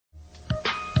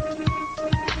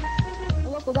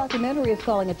local documentary is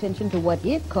calling attention to what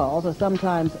it calls a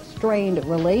sometimes strained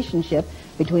relationship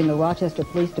between the Rochester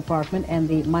Police Department and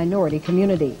the minority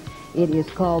community. It is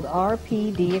called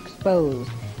RPD Exposed.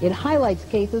 It highlights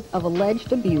cases of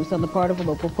alleged abuse on the part of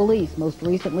local police, most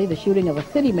recently the shooting of a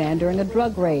city man during a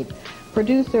drug raid.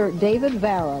 Producer David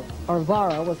Vara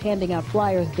was handing out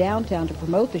flyers downtown to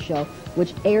promote the show,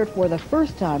 which aired for the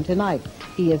first time tonight.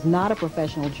 He is not a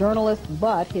professional journalist,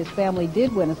 but his family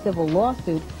did win a civil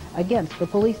lawsuit against the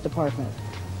police department.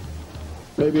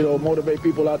 Maybe it'll motivate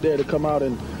people out there to come out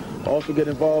and also get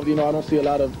involved. You know, I don't see a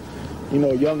lot of,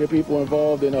 younger people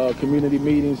involved in community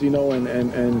meetings,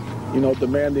 and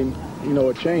demanding,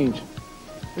 a change.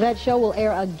 That show will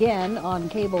air again on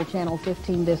cable channel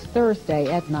 15 this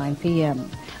Thursday at 9 p.m.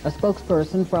 A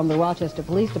spokesperson from the Rochester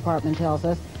Police Department tells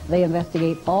us they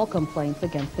investigate all complaints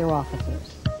against their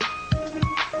officers.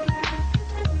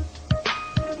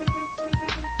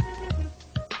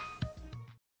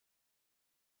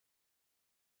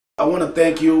 I want to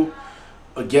thank you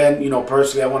again,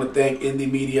 personally. I want to thank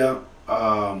Indymedia,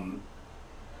 and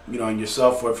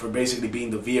yourself for basically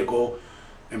being the vehicle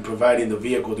and providing the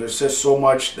vehicle. There's just so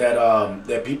much that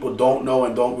that people don't know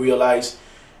and don't realize,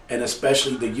 and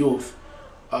especially the youth.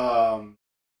 My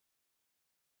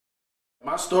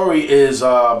story is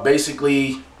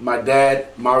basically my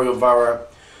dad, Mario Vara,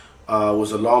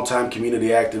 was a longtime community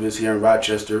activist here in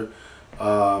Rochester,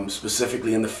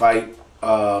 specifically in the fight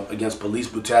against police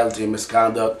brutality and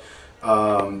misconduct.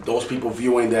 Those people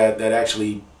viewing that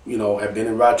actually have been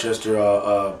in Rochester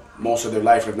most of their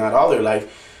life, if not all their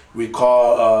life,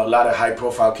 recall a lot of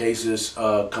high-profile cases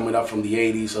coming up from the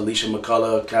 80s. Alicia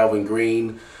McCullough, Calvin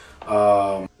Green.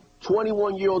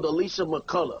 21-year-old Alicia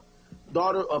McCullough,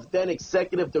 daughter of then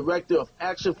Executive Director of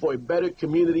Action for a Better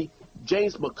Community,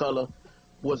 James McCullough,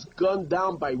 was gunned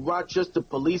down by Rochester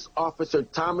Police Officer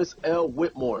Thomas L.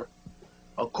 Whitmore.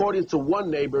 According to one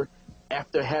neighbor,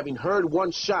 after having heard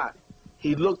one shot,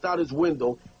 he looked out his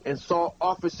window and saw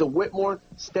Officer Whitmore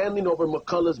standing over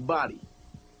McCullough's body.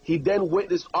 He then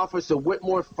witnessed Officer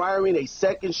Whitmore firing a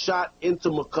second shot into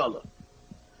McCullough.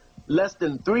 Less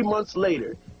than 3 months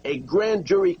later, a grand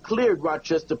jury cleared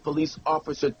Rochester Police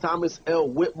Officer Thomas L.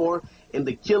 Whitmore in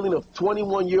the killing of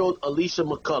 21-year-old Alicia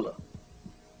McCullough.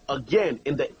 Again,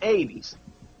 in the 80s,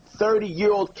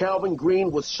 30-year-old Calvin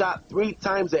Green was shot 3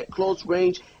 times at close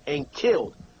range and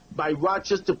killed by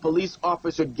Rochester Police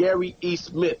Officer Gary E.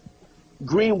 Smith.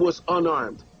 Green was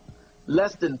unarmed.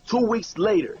 Less than 2 weeks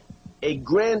later, a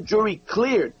grand jury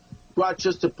cleared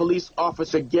Rochester Police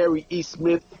Officer Gary E.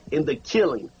 Smith in the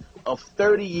killing of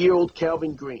 30-year-old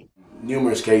Calvin Green.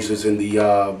 Numerous cases in the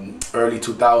early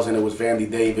 2000s. It was Vandy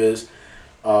Davis,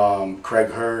 Craig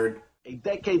Hurd. A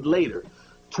decade later,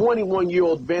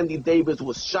 21-year-old Vandy Davis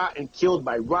was shot and killed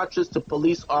by Rochester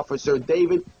Police Officer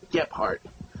David Gephardt.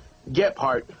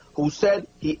 Gephardt, who said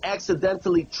he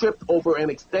accidentally tripped over an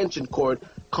extension cord,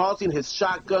 causing his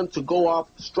shotgun to go off,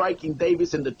 striking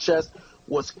Davis in the chest,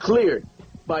 was cleared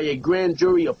by a grand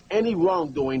jury of any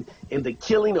wrongdoing in the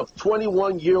killing of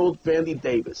 21-year-old Vandy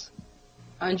Davis.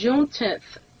 On June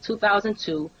 10th,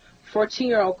 2002,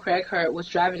 14-year-old Craig Hurd was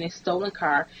driving a stolen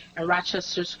car in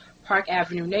Rochester's Park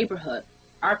Avenue neighborhood.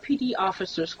 RPD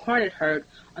officers cornered Hurd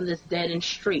on this dead-end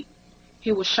street.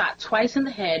 He was shot twice in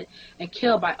the head and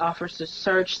killed by officers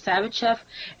Serge Savachev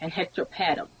and Hector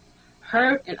Padam.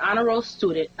 Hurd, an honor roll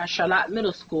student at Charlotte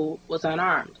Middle School, was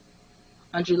unarmed.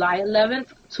 On July 11,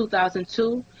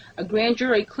 2002, a grand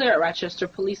jury cleared Rochester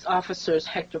police officers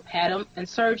Hector Padam and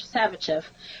Serge Savachev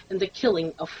in the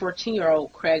killing of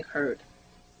 14-year-old Craig Hurd.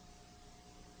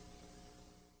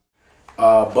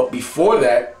 But before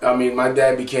that, my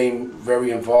dad became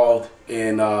very involved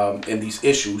in these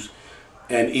issues,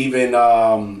 and even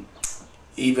Al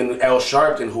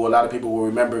Sharpton, who a lot of people will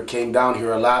remember, came down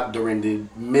here a lot during the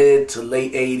mid to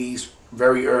late 80s,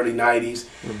 very early 90s.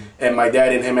 And my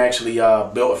dad and him actually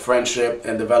built a friendship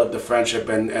and developed a friendship.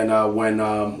 And when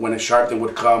Sharpton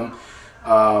would come,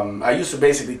 I used to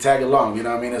basically tag along,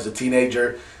 as a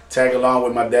teenager, tag along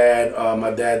with my dad.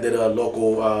 My dad did a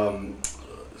local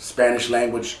Spanish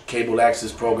language cable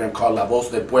access program called La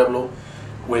Voz del Pueblo,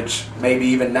 which maybe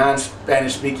even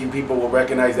non-Spanish speaking people will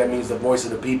recognize. That means the voice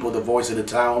of the people, the voice of the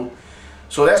town.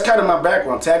 So that's kind of my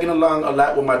background, tagging along a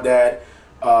lot with my dad,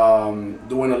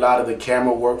 doing a lot of the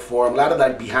camera work for him, a lot of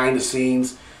like behind the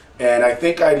scenes. And I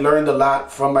think I learned a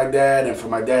lot from my dad and from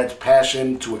my dad's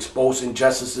passion to expose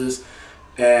injustices.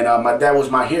 And my dad was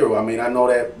my hero. I know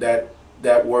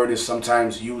that word is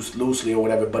sometimes used loosely or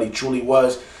whatever, but he truly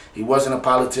was. He wasn't a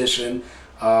politician.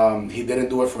 He didn't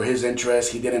do it for his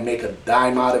interest. He didn't make a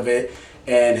dime out of it.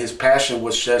 And his passion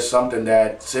was just something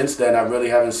that since then I really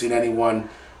haven't seen anyone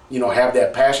you know, have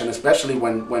that passion, especially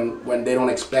when they don't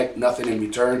expect nothing in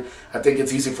return. I think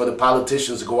it's easy for the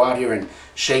politicians to go out here and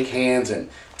shake hands and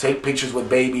take pictures with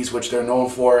babies, which they're known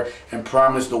for, and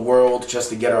promise the world just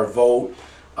to get our vote.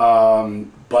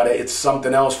 But it's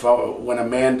something else for when a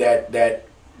man that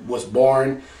was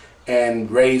born and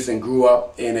raised and grew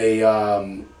up in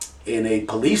a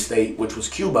police state, which was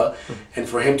Cuba, and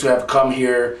for him to have come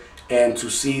here and to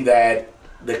see that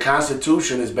the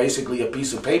Constitution is basically a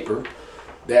piece of paper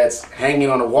that's hanging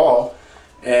on a wall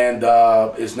and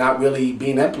is not really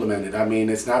being implemented. I mean,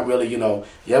 it's not really, you know,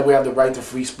 yeah, we have the right to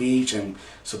free speech, and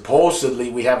supposedly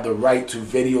we have the right to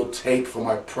videotape from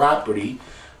our property,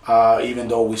 even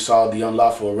though we saw the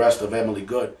unlawful arrest of Emily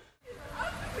Good.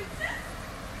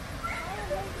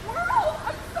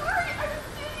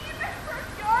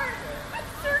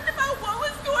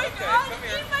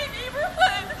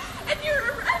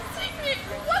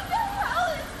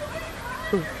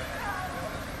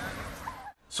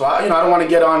 So I don't want to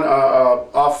get on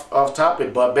off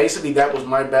topic, but basically that was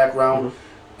my background,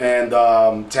 and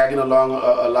tagging along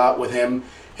a lot with him.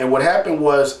 And what happened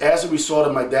was, as a result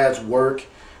of my dad's work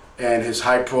and his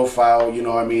high profile,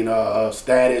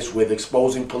 status with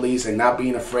exposing police and not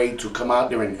being afraid to come out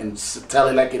there and tell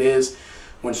it like it is,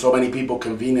 when so many people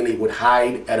conveniently would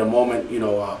hide at a moment,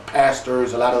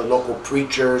 pastors, a lot of the local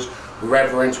preachers,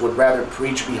 reverends would rather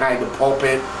preach behind the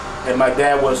pulpit. And my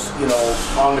dad was,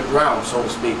 on the ground, so to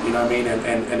speak,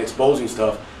 and exposing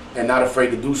stuff and not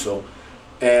afraid to do so.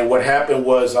 And what happened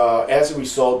was, as a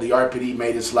result, the RPD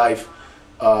made his life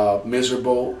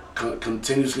miserable,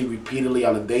 continuously, repeatedly,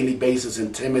 on a daily basis,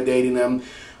 intimidating him,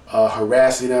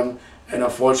 harassing him. And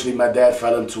unfortunately, my dad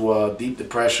fell into a deep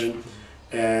depression,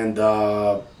 and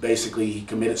basically he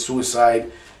committed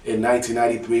suicide in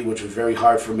 1993, which was very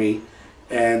hard for me.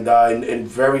 And in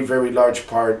very, very large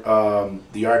part,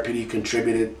 the RPD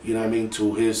contributed,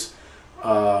 to his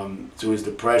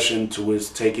depression, to his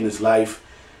taking his life.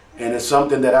 And it's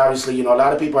something that obviously, a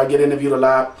lot of people, I get interviewed a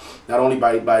lot, not only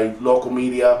by local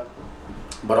media,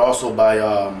 but also by,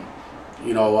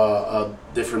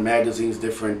 different magazines,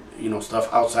 different,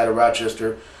 stuff outside of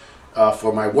Rochester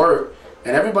for my work.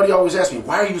 And everybody always asks me,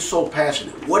 why are you so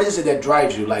passionate? What is it that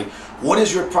drives you? Like, what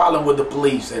is your problem with the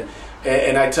police?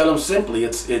 And I tell them simply,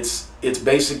 it's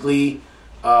basically,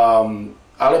 I'll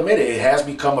admit it has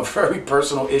become a very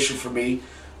personal issue for me,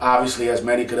 obviously, as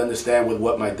many could understand, with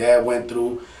what my dad went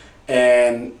through.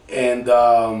 And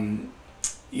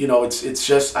it's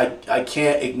just, I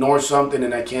can't ignore something,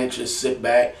 and I can't just sit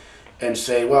back and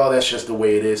say, well, that's just the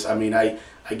way it is. I mean, I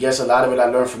guess a lot of it I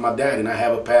learned from my dad, and I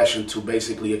have a passion to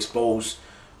basically expose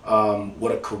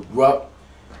what a corrupt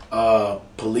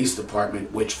police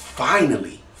department, which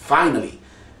finally,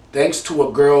 thanks to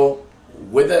a girl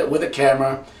with a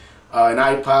camera, an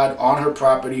iPod on her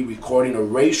property, recording a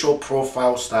racial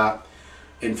profile stop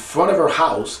in front of her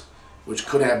house, which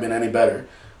couldn't have been any better,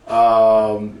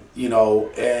 and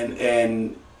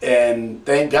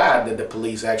thank God that the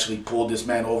police actually pulled this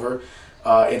man over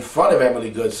in front of Emily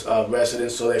Good's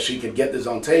residence so that she could get this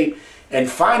on tape. And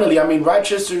finally, I mean,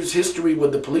 Rochester's history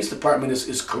with the police department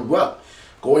is corrupt.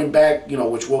 Going back,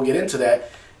 which we'll get into that,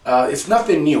 it's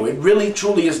nothing new. It really,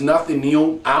 truly is nothing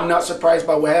new. I'm not surprised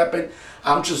by what happened.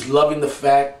 I'm just loving the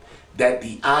fact that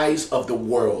the eyes of the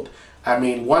world. I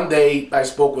mean, one day I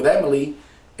spoke with Emily,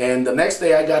 and the next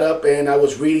day I got up and I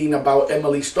was reading about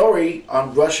Emily's story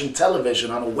on Russian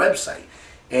television on a website.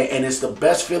 And it's the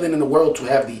best feeling in the world to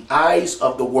have the eyes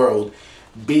of the world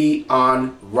be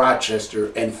on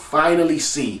Rochester and finally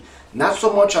see, not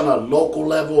so much on a local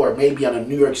level or maybe on a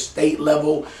New York State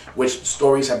level, which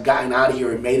stories have gotten out of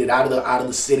here and made it out of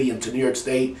the city into New York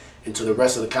State, into the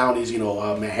rest of the counties,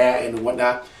 Manhattan and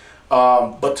whatnot.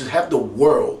 But to have the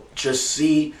world just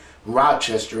see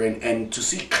Rochester and to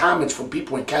see comments from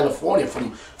people in California,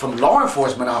 from law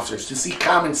enforcement officers, to see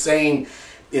comments saying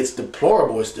it's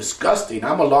deplorable, it's disgusting.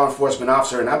 I'm a law enforcement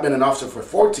officer and I've been an officer for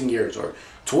 14 years or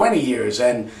 20 years,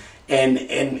 and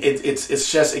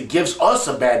it's just, it gives us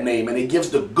a bad name, and it gives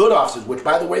the good officers, which,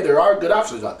 by the way, there are good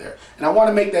officers out there, and I want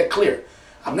to make that clear.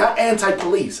 I'm not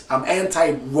anti-police. I'm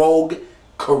anti-rogue,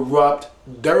 corrupt,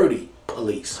 dirty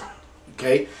police.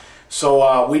 Okay?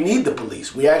 So we need the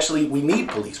police. We need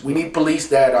police. We need police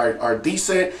that are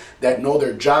decent, that know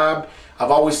their job.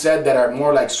 I've always said that are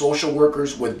more like social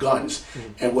workers with guns.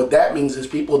 And what that means is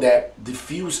people that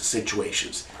diffuse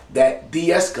situations, that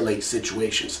de-escalate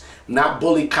situations, not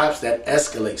bully cops that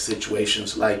escalate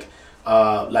situations like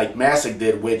Masick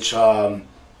did, which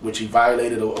he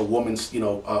violated a woman's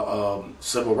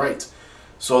civil rights.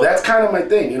 So that's kind of my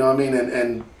thing, I mean,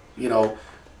 and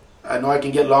I know I can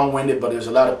get long-winded, but there's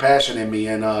a lot of passion in me,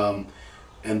 and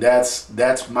And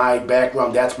that's my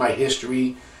background, that's my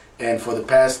history. And for the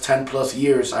past 10 plus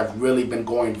years, I've really been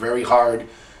going very hard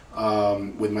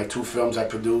with my 2 films I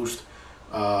produced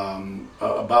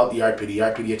about the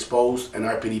RPD Exposed and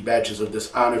RPD Badges of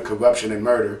Dishonor, Corruption, and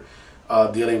Murder,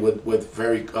 dealing with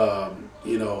very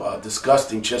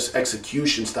disgusting, just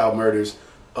execution style murders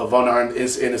of unarmed,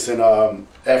 innocent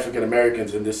African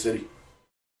Americans in this city.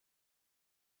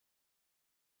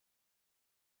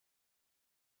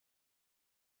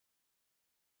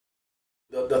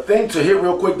 The thing to hear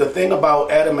real quick, the thing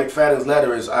about Adam McFadden's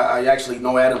letter is I actually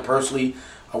know Adam personally.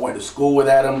 I went to school with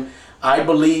Adam. I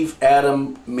believe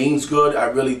Adam means good. I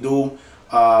really do.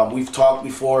 We've talked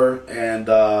before, and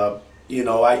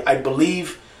I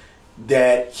believe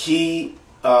that he,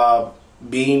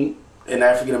 being an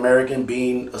African American,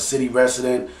 being a city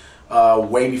resident,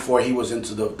 way before he was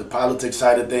into the politics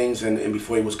side of things and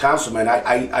before he was councilman,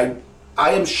 I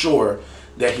am sure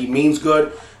that he means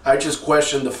good. I just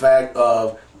question the fact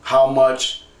of how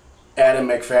much Adam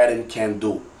McFadden can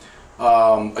do.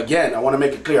 Again, I want to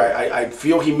make it clear, I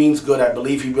feel he means good. I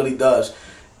believe he really does.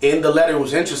 In the letter, it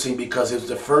was interesting because it's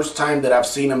the first time that I've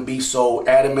seen him be so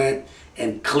adamant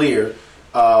and clear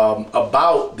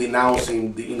about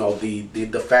denouncing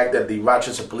the fact that the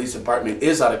Rochester Police Department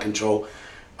is out of control.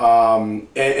 And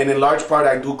in large part,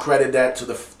 I do credit that to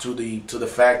the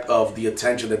fact of the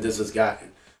attention that this has gotten.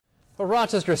 A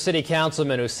Rochester City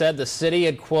Councilman who said the city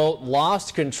had, quote,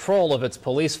 lost control of its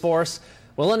police force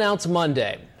will announce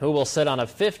Monday who will sit on a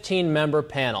 15-member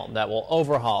panel that will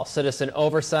overhaul citizen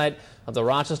oversight of the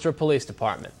Rochester Police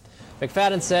Department.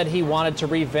 McFadden said he wanted to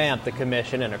revamp the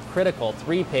commission in a critical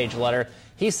 3-page letter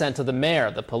he sent to the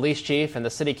mayor, the police chief, and the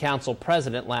city council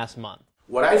president last month.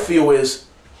 What I feel is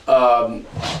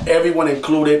everyone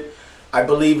included, I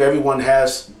believe everyone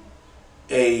has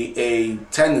a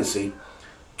tendency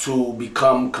to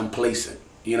become complacent,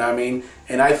 you know what I mean?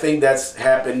 And I think that's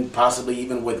happened possibly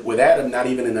even with Adam, not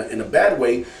even in a bad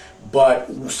way, but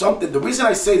the reason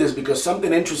I say this is because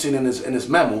something interesting in his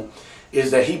memo is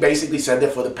that he basically said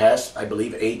that for the past, I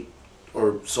believe, 8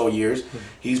 or so years,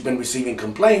 he's been receiving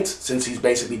complaints since he's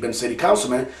basically been city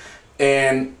councilman.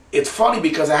 And it's funny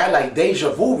because I had like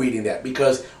deja vu reading that,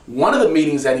 because one of the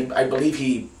meetings that I believe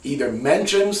he either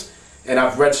mentions, and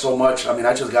I've read so much, I mean,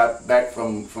 I just got back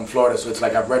from Florida, so it's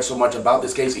like I've read so much about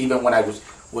this case, even when I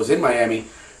was in Miami.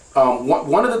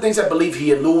 One of the things I believe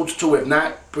he alludes to, if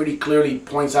not pretty clearly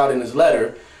points out in his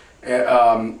letter,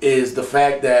 is the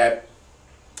fact that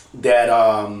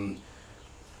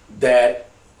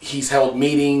he's held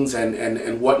meetings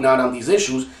and whatnot on these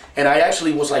issues. And I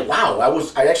actually was like, wow,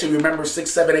 I actually remember 6,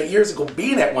 7, 8 years ago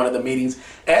being at one of the meetings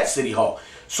at City Hall.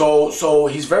 So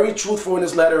he's very truthful in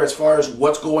his letter as far as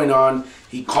what's going on.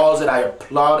 He calls it, I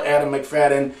applaud Adam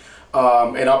McFadden,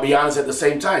 and I'll be honest at the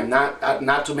same time,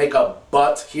 not to make a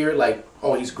but here, like,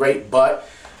 oh, he's great, but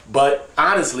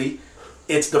honestly,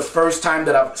 it's the first time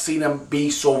that I've seen him be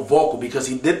so vocal, because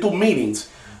he did do meetings,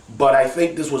 but I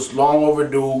think this was long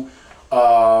overdue,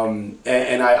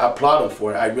 and I applaud him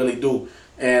for it, I really do.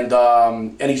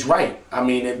 And he's right. I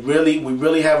mean, we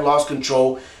really have lost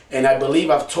control. And I believe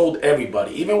I've told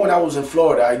everybody, even when I was in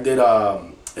Florida, I did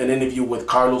an interview with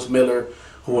Carlos Miller,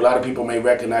 who a lot of people may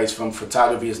recognize from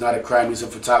Photography Is Not a Crime. He's a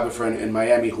photographer in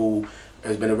Miami who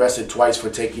has been arrested twice for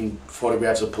taking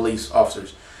photographs of police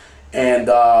officers. And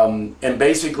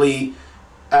basically,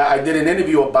 I did an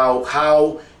interview about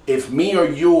how if me or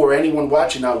you or anyone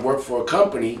watching now work for a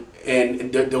company,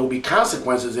 and there will be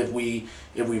consequences if we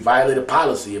violate a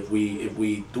policy, if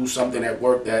we do something at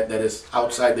work that is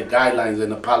outside the guidelines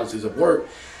and the policies of work.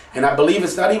 And I believe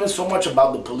it's not even so much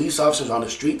about the police officers on the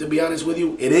street, to be honest with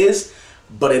you. It is,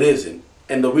 but it isn't.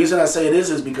 And the reason I say it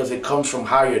is because it comes from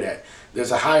higher that.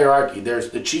 There's a hierarchy. There's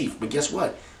the chief. But guess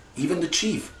what? Even the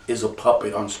chief is a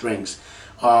puppet on strings.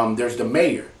 There's the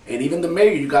mayor. And even the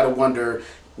mayor, you got to wonder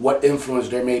what influence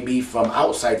there may be from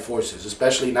outside forces,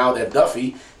 especially now that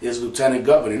Duffy is lieutenant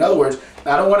governor. In other words,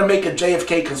 I don't want to make a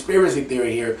JFK conspiracy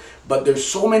theory here, but there's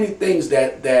so many things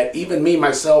that even me,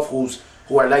 myself, who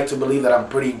I like to believe that I'm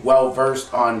pretty well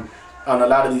versed on a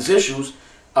lot of these issues.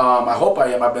 I hope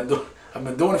I am. I've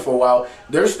been doing it for a while.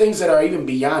 There's things that are even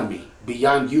beyond me,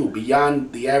 beyond you,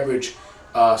 beyond the average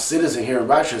citizen here in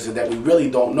Rochester that we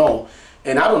really don't know.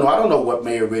 And I don't know what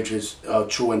Mayor Ridge's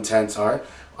true intents are.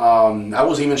 I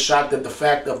was even shocked at the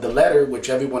fact of the letter, which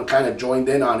everyone kind of joined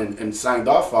in on and signed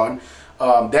off on.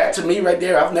 That to me right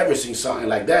there, I've never seen something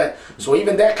like that. So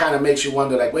even that kind of makes you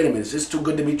wonder, like, wait a minute, is this too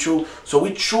good to be true? So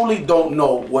we truly don't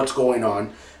know what's going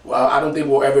on. I don't think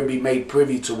we'll ever be made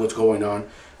privy to what's going on.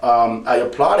 I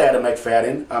applaud Adam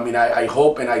McFadden. I mean, I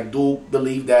hope and I do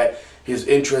believe that his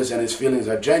interests and his feelings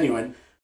are genuine.